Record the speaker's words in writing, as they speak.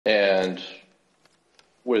And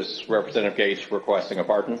was Representative Gaetz requesting a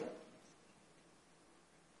pardon?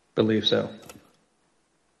 Believe so.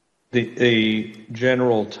 The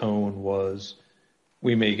general tone was,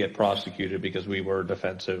 we may get prosecuted because we were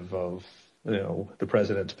defensive of, the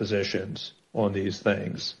president's positions on these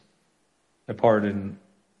things. The pardon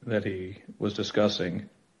that he was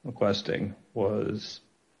requesting, was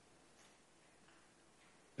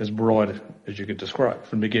as broad as you could describe.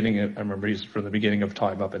 From the beginning, I remember he's from the beginning of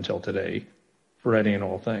time up until today, for any and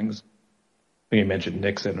all things. He mentioned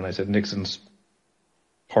Nixon, and I said Nixon's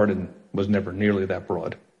pardon was never nearly that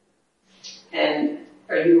broad. And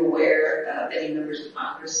are you aware of any members of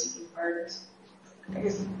Congress seeking pardons? I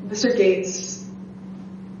guess Mr. Gaetz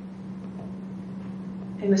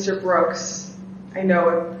and Mr. Brooks, I know,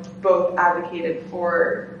 have both advocated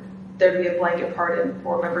for there to be a blanket pardon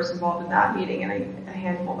for members involved in that meeting, and a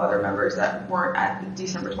handful of other members that weren't at the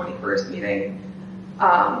December 21st meeting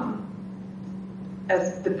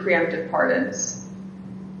as the preemptive pardons.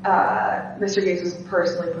 Mr. Gaetz was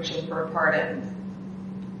personally pushing for a pardon,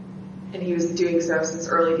 and he was doing so since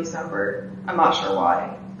early December. I'm not sure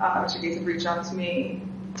why. Mr. Gaetz had reached out to me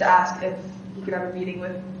to ask if he could have a meeting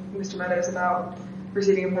with Mr. Meadows about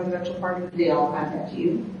receiving a presidential pardon. Did they all contact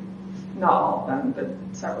you? Not all of them, but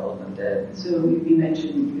several of them did. So you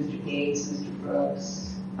mentioned Mr. Gaetz, Mr.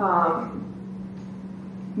 Brooks.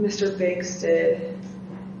 Mr. Biggs did.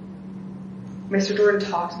 Mr. Jordan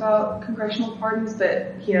talked about congressional pardons,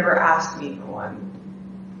 but he never asked me for one.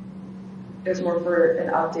 It was more for an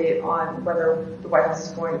update on whether the White House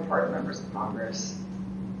is going to pardon members of Congress.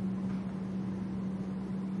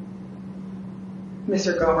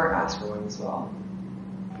 Mr. Gohmert asked for one as well.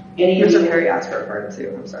 Mr. Perry asked for a pardon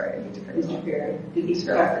too. I'm sorry, I need to finish. Mr. Perry, did he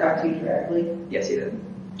talk to you directly? Yes, he did.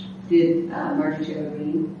 Did Marjorie Taylor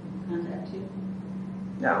Greene contact you?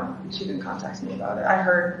 No, she didn't contact me about it. I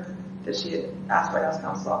heard that she had asked White House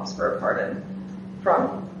Counsel's Office for a pardon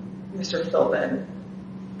from Mr. Philbin,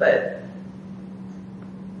 but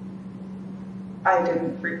I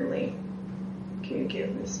didn't frequently communicate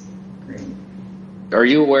with Ms. Greene. Are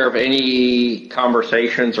you aware of any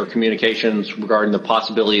conversations or communications regarding the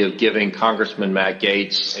possibility of giving Congressman Matt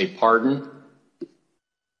Gaetz a pardon?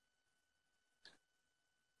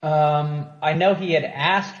 I know he had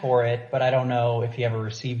asked for it, but I don't know if he ever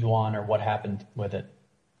received one or what happened with it.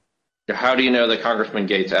 How do you know that Congressman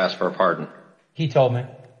Gaetz asked for a pardon? He told me.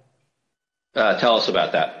 Tell us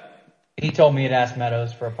about that. He told me he'd asked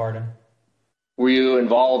Meadows for a pardon. Were you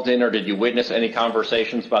involved in or did you witness any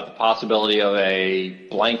conversations about the possibility of a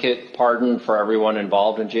blanket pardon for everyone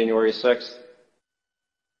involved in January 6th?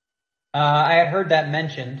 I had heard that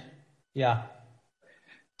mentioned, yeah.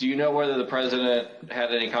 Do you know whether the president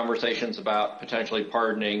had any conversations about potentially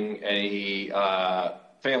pardoning any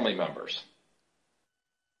family members?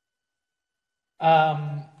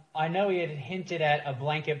 I know he had hinted at a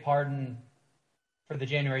blanket pardon for the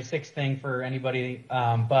January 6th thing for anybody,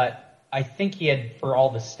 but I think he had for all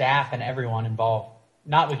the staff and everyone involved,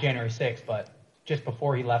 not with January 6th, but just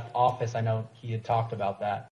before he left office, I know he had talked about that.